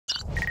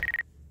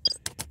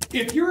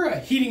If you're a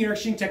heating and air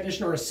conditioning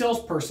technician or a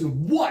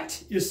salesperson,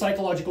 what is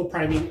psychological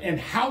priming and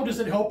how does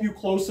it help you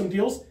close some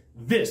deals?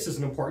 This is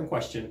an important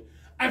question.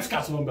 I'm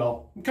Scott Sylvan.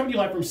 I'm coming to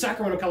you live from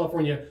Sacramento,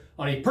 California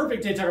on a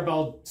perfect day to talk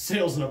about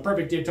sales and a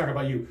perfect day to talk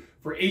about you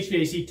for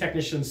HVAC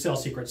Technician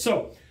Sales Secrets.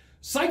 So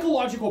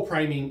psychological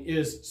priming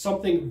is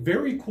something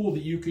very cool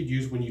that you could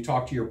use when you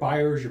talk to your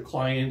buyers, your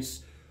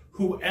clients,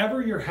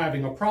 whoever you're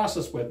having a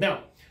process with.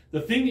 Now,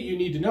 the thing that you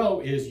need to know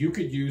is you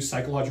could use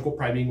psychological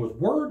priming with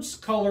words,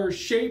 colors,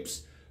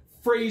 shapes,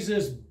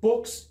 phrases,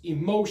 books,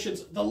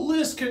 emotions. The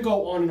list can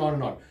go on and on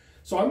and on.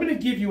 So I'm going to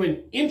give you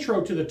an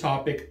intro to the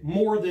topic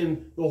more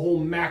than the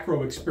whole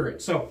macro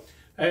experience. So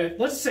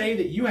let's say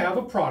that you have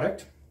a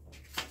product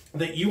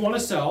that you want to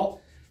sell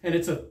and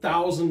it's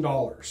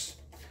 $1,000.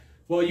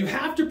 Well, you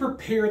have to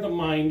prepare the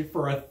mind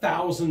for a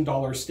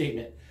 $1,000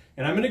 statement.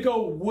 And I'm going to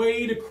go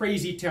way to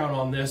crazy town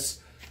on this,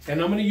 and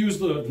I'm going to use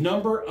the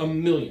number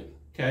 1,000,000.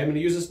 Okay, I'm going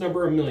to use this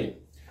number 1,000,000.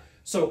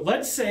 So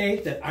let's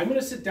say that I'm going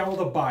to sit down with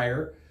a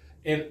buyer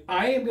and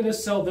I am going to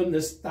sell them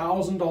this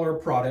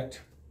 $1,000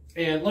 product.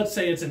 And let's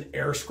say it's an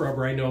air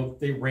scrubber. I know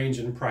they range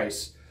in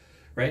price,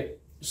 right?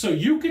 So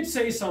you could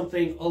say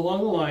something along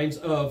the lines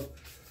of,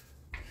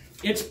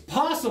 it's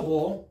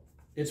possible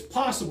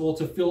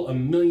to feel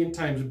 1,000,000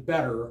 times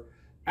better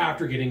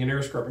after getting an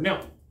air scrubber.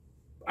 Now,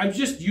 I'm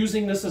just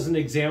using this as an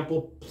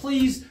example.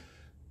 Please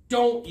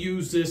don't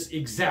use this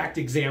exact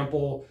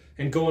example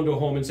and go into a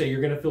home and say you're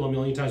going to feel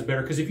 1,000,000 times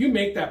better, because if you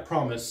make that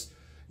promise,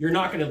 you're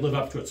not going to live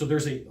up to it. So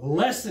there's a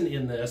lesson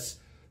in this.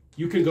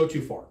 You can go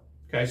too far.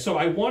 Okay, so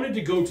I wanted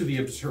to go to the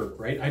absurd,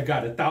 right? I've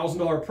got a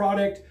 $1,000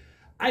 product.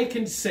 I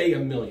can say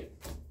 1,000,000.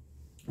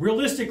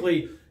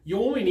 Realistically, you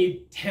only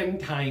need 10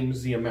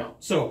 times the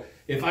amount. So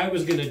if I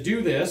was going to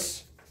do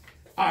this,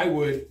 I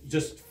would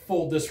just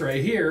fold this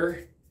right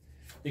here,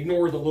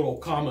 ignore the little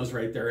commas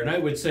right there, and I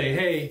would say,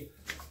 hey,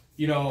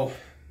 you know,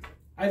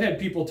 I've had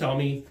people tell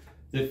me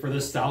that for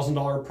this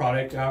 $1,000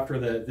 product, after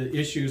the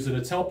issues that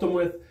it's helped them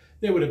with,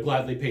 they would have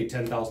gladly paid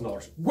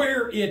 $10,000,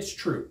 where it's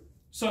true.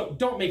 So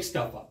don't make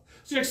stuff up.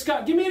 So like,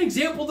 Scott, give me an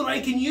example that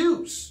I can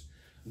use.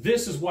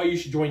 This is why you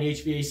should join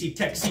HVAC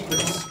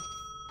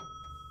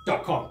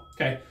Techsecrets.com,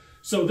 okay?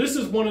 So this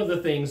is one of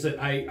the things that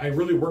I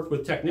really worked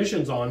with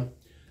technicians on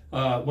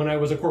when I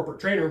was a corporate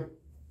trainer,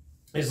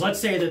 is let's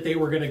say that they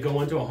were gonna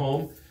go into a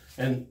home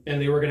and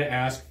they were gonna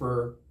ask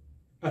for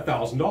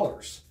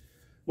 $1,000.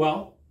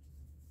 Well,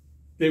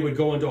 they would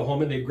go into a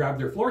home and they'd grab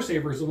their floor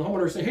savers and the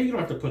homeowner would say, hey, you don't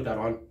have to put that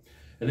on.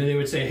 And then they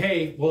would say,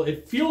 hey, well,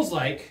 it feels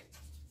like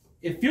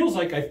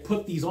I've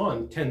put these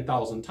on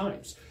 10,000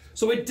 times.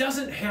 So it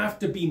doesn't have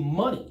to be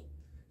money.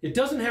 It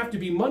doesn't have to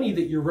be money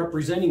that you're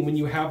representing when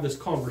you have this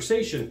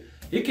conversation.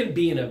 It can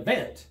be an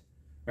event,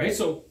 right?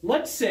 So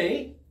let's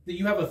say that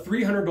you have a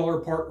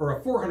 $300 part or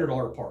a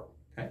 $400 part,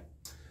 okay?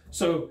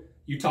 So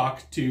you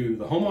talk to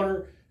the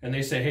homeowner and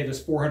they say, hey, this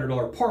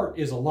 $400 part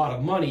is a lot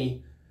of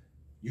money.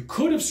 You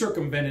could have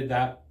circumvented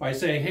that by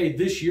saying, hey,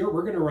 this year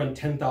we're gonna run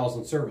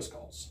 10,000 service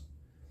calls.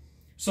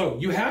 So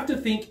you have to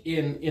think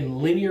in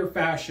linear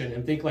fashion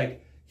and think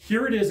like,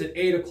 here it is at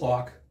 8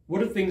 o'clock.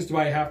 What things do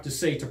I have to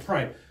say to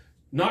prime?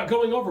 Not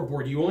going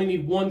overboard. You only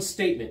need one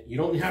statement. You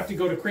don't have to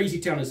go to crazy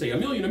town and say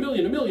 1,000,000,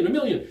 1,000,000, 1,000,000,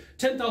 1,000,000,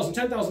 10,000,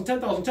 10,000,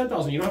 10,000,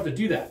 10,000. You don't have to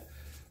do that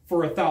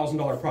for a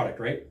 $1,000 product,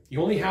 right?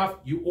 You only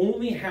have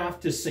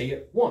to say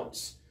it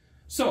once.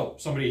 So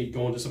somebody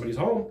go into somebody's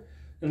home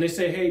and they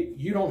say, hey,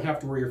 you don't have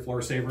to wear your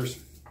floor savers.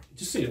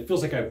 Just say it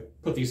feels like I've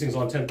put these things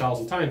on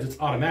 10,000 times. It's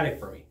automatic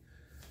for me.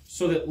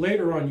 So that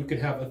later on you can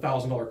have a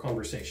 $1,000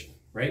 conversation,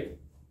 right?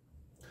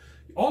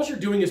 All you're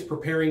doing is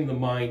preparing the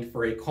mind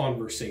for a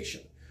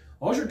conversation.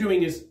 All you're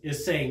doing is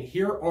saying,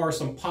 here are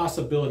some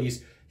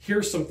possibilities.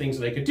 Here's some things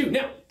that I could do.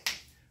 Now,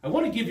 I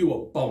want to give you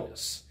a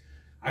bonus.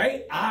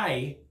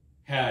 I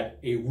had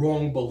a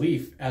wrong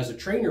belief as a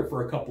trainer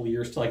for a couple of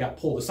years till I got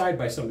pulled aside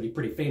by somebody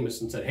pretty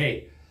famous and said,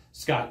 hey,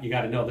 Scott, you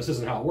got to know this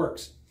isn't how it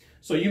works.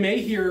 So you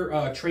may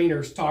hear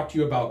trainers talk to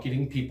you about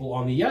getting people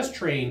on the yes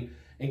train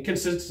and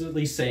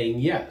consistently saying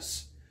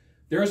yes.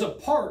 There's a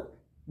part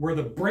where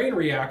the brain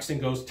reacts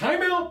and goes,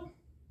 time out,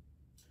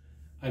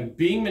 I'm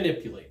being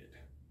manipulated.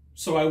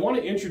 So I want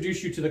to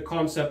introduce you to the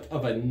concept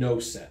of a no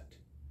set,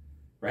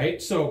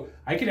 right? So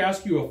I could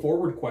ask you a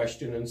forward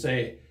question and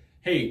say,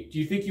 hey, do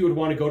you think you would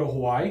want to go to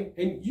Hawaii?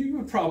 And you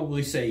would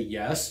probably say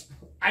yes.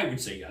 I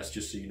would say yes,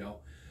 just so you know.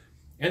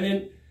 And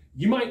then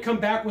you might come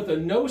back with a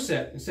no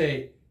set and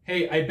say,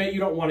 hey, I bet you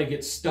don't want to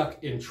get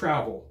stuck in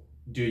travel,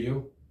 do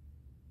you?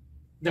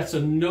 That's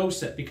a no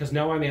set, because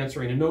now I'm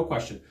answering a no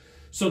question.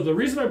 So the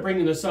reason I'm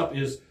bringing this up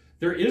is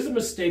there is a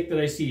mistake that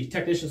I see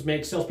technicians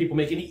make, salespeople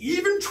make, and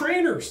even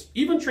trainers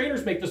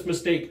make this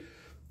mistake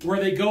where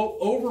they go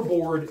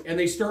overboard and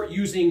they start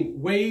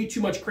using way too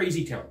much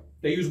crazy town.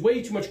 They use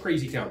way too much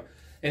crazy town,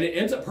 and it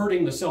ends up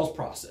hurting the sales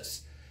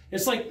process.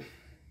 It's like,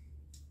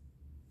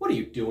 what are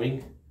you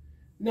doing?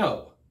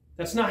 No,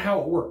 that's not how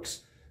it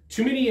works.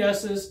 Too many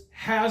yeses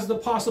has the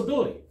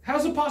possibility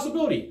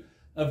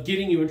of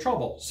getting you in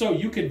trouble. So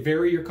you could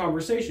vary your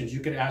conversations. You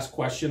could ask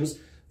questions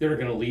that are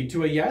going to lead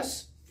to a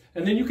yes,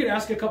 And then you could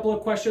ask a couple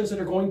of questions that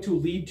are going to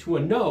lead to a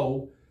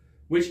no,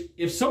 which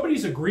if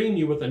somebody's agreeing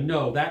you with a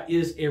no, that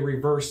is a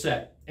reverse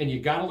set. And you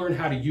got to learn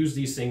how to use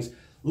these things.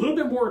 A little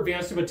bit more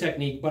advanced of a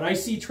technique, but I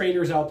see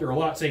trainers out there a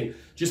lot saying,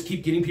 just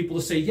keep getting people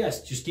to say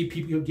yes. Just keep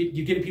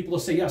getting people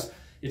to say yes.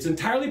 It's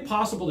entirely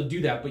possible to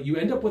do that, but you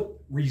end up with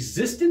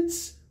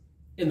resistance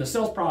in the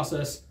sales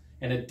process,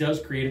 and it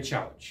does create a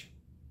challenge.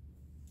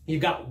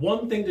 You've got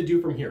one thing to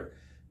do from here.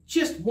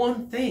 Just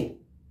one thing.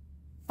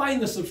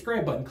 Find the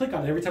subscribe button, click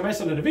on it. Every time I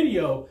send out a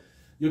video,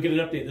 you'll get an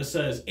update that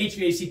says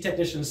HVAC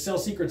Technician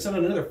Sales Secrets sent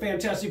out another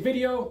fantastic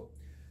video.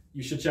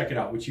 You should check it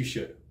out, which you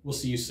should. We'll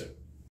see you soon.